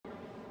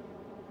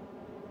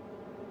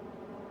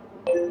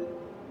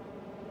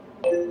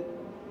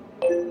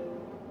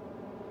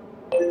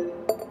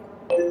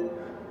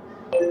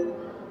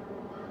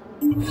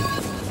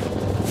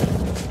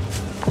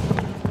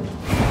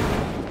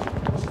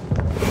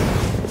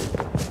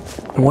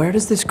Where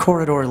does this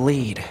corridor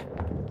lead?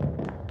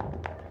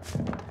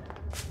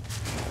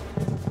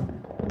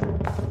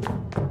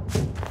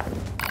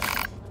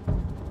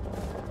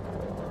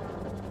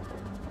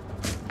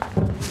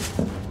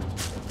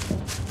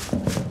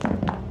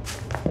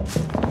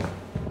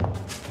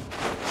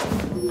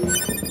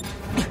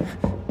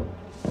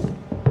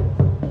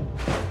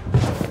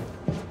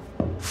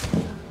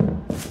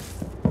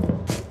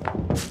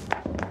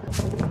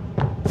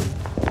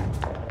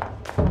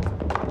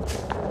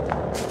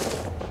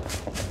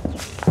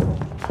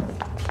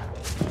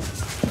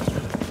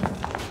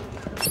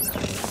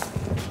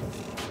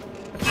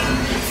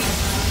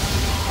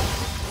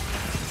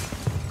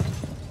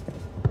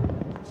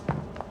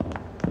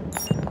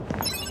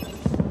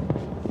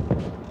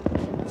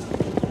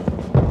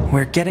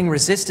 We're getting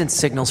resistance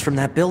signals from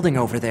that building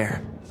over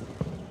there.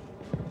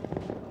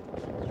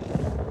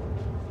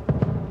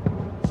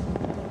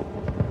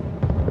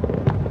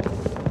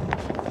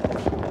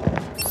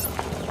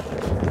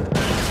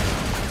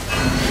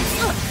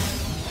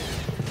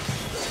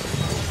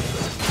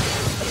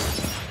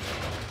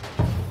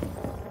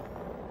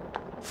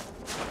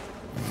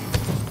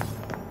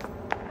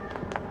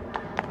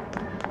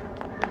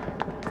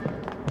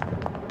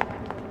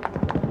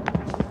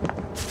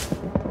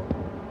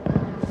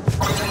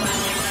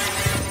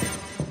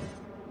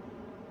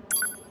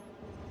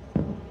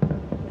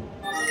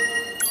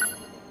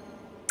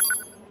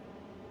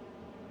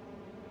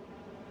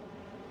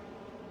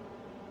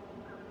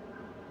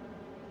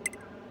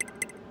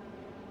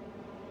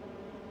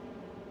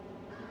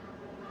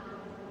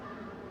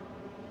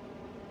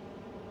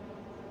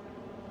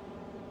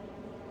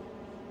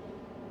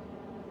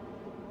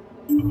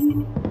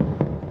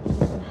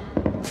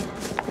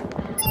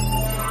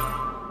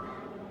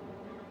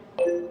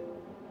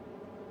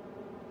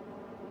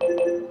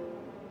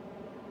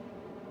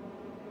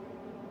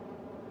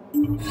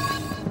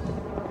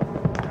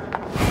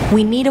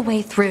 We need a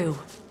way through.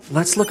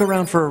 Let's look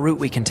around for a route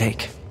we can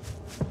take.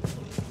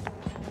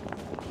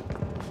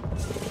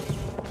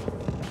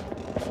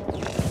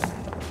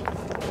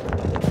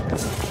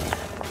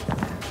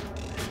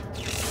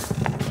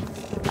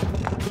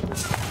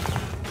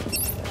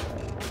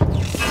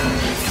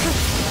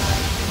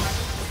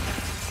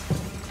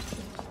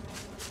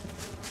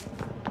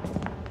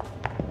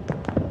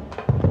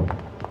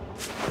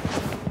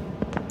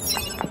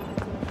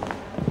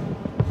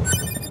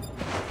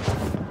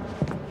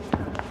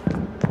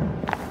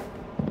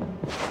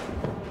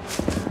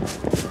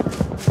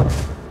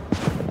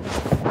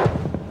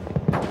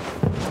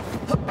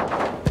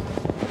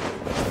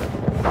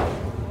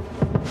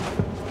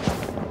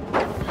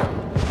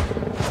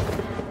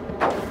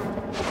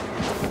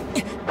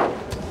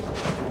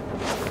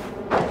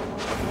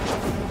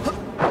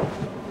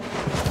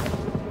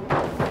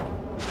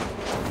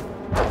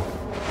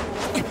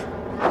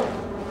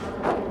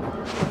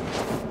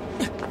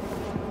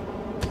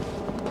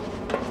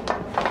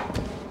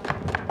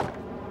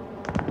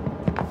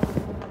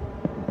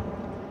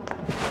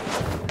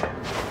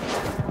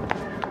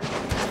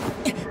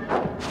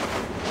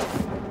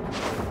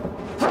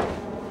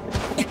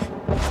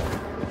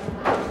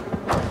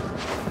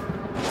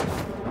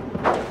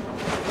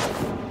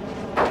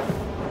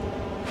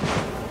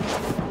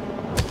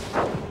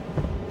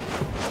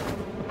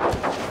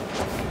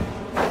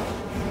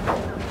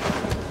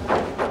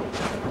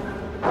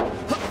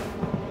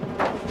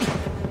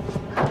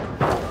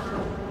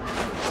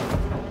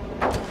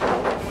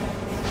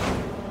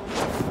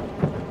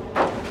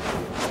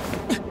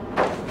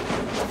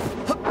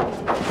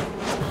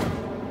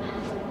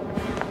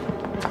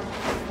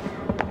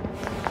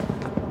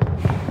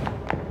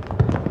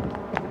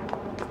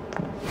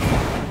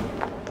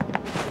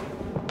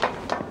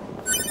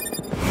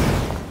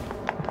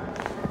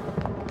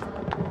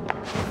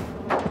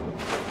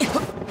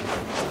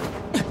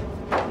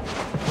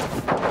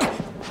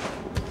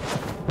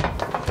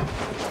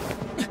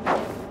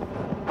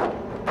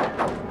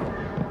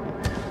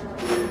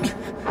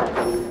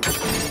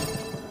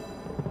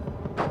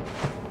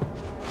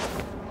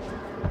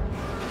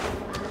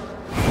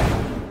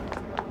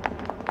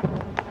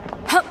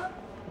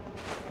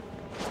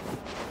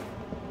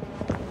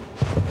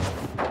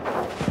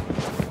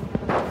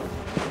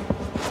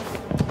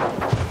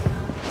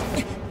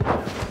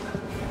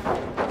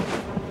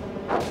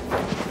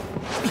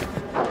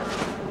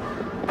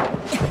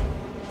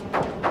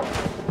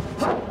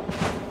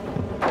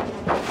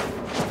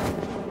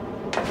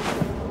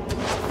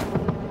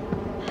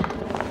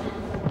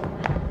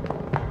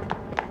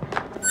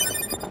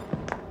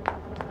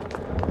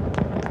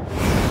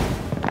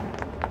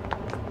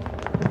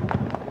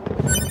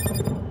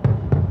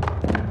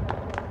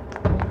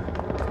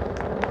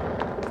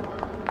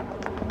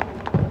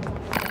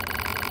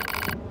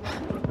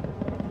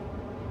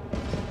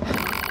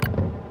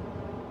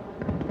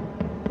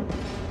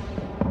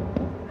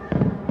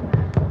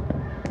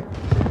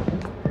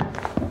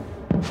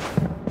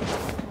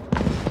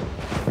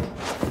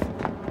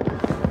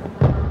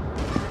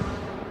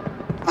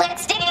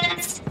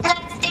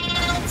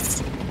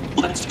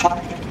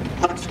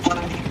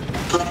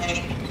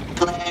 play,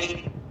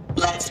 play,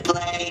 let's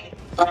play,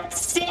 let's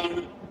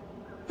sing,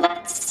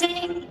 let's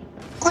sing,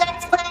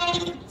 let's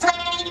play,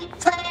 play,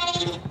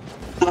 play,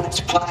 let's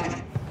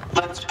play,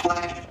 let's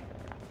play.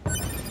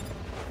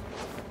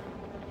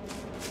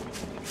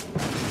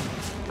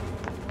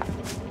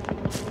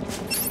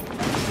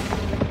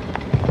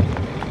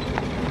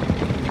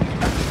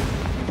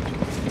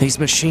 These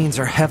machines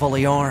are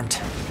heavily armed.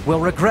 We'll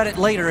regret it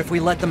later if we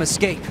let them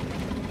escape.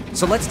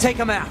 So let's take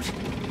them out.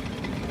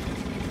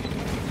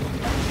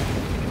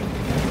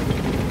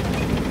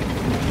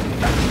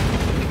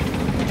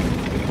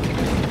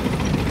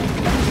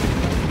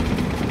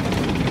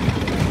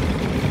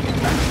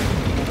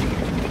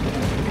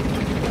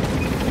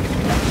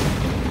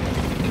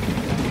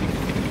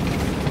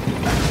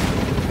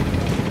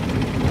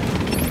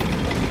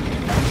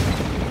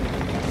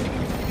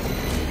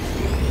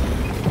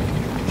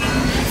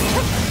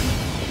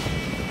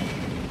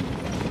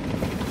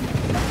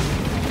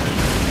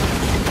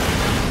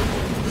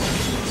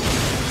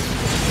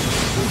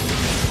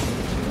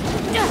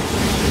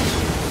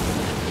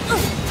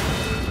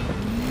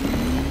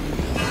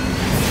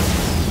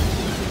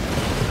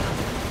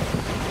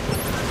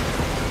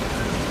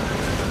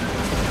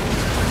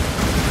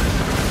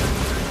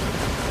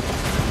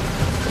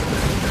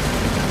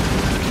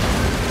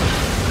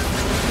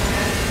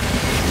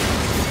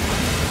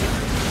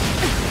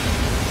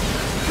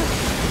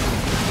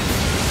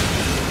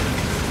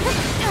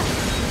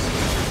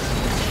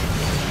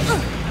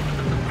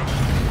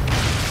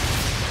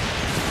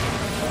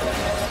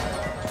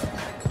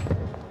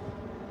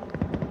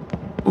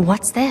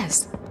 What's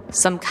this?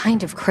 Some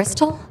kind of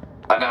crystal?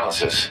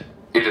 Analysis.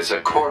 It is a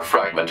core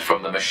fragment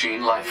from the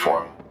machine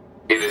lifeform.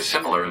 It is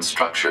similar in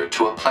structure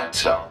to a plant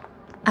cell.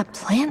 A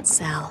plant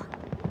cell.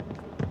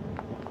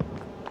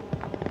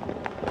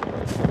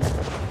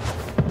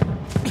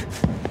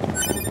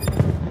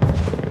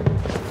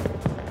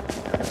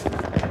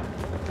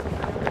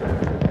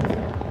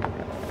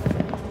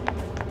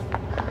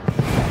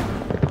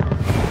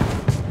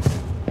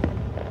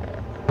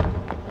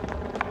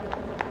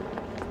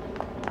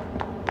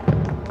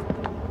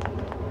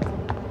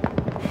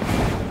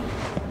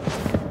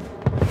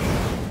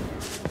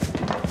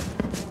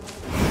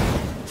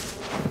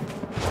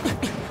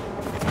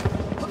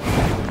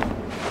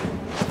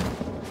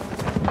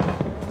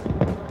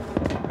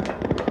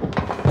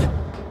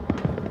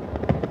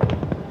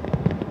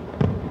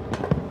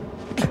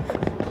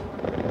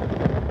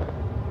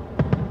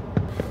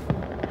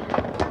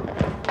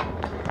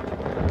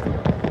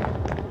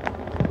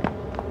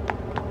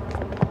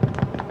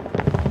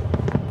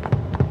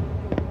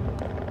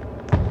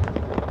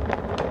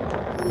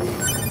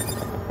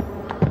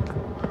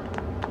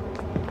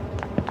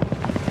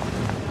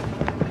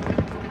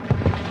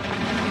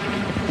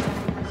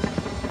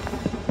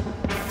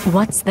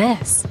 What's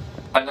this?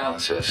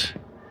 Analysis.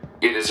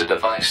 It is a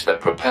device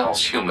that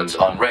propels humans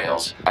on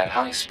rails at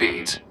high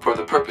speeds for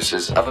the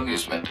purposes of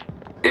amusement.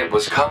 It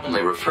was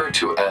commonly referred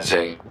to as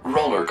a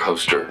roller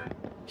coaster.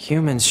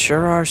 Humans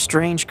sure are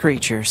strange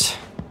creatures.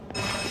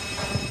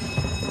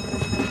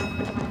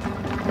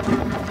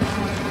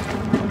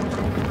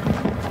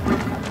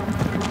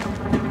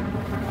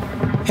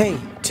 Hey,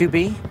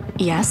 2B?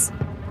 Yes?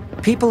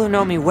 People who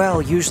know me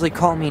well usually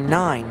call me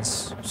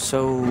Nines,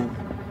 so...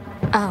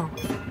 Oh.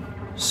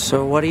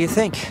 So what do you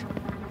think?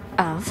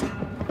 Of?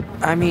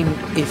 I mean,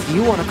 if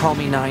you want to call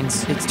me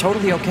Nines, it's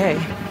totally okay.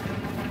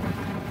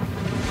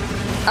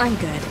 I'm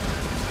good.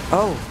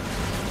 Oh,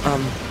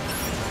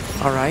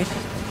 alright.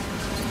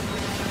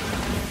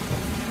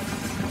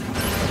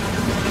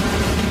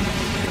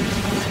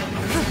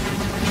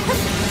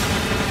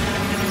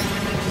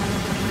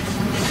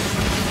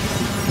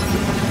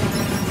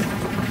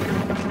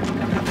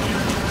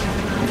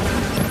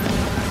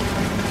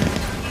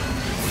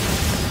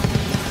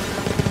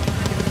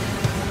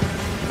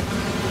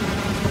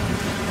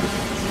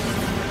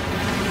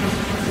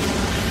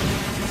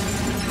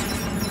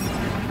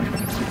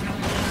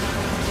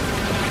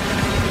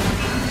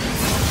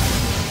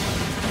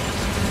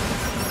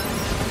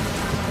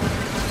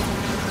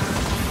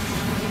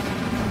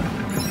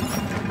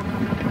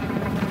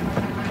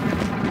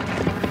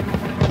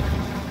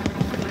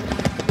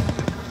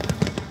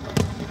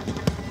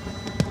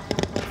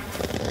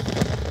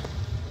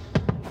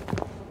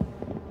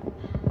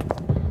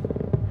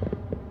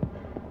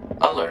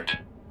 Alert.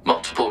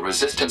 Multiple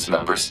resistance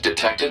members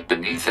detected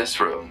beneath this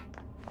room.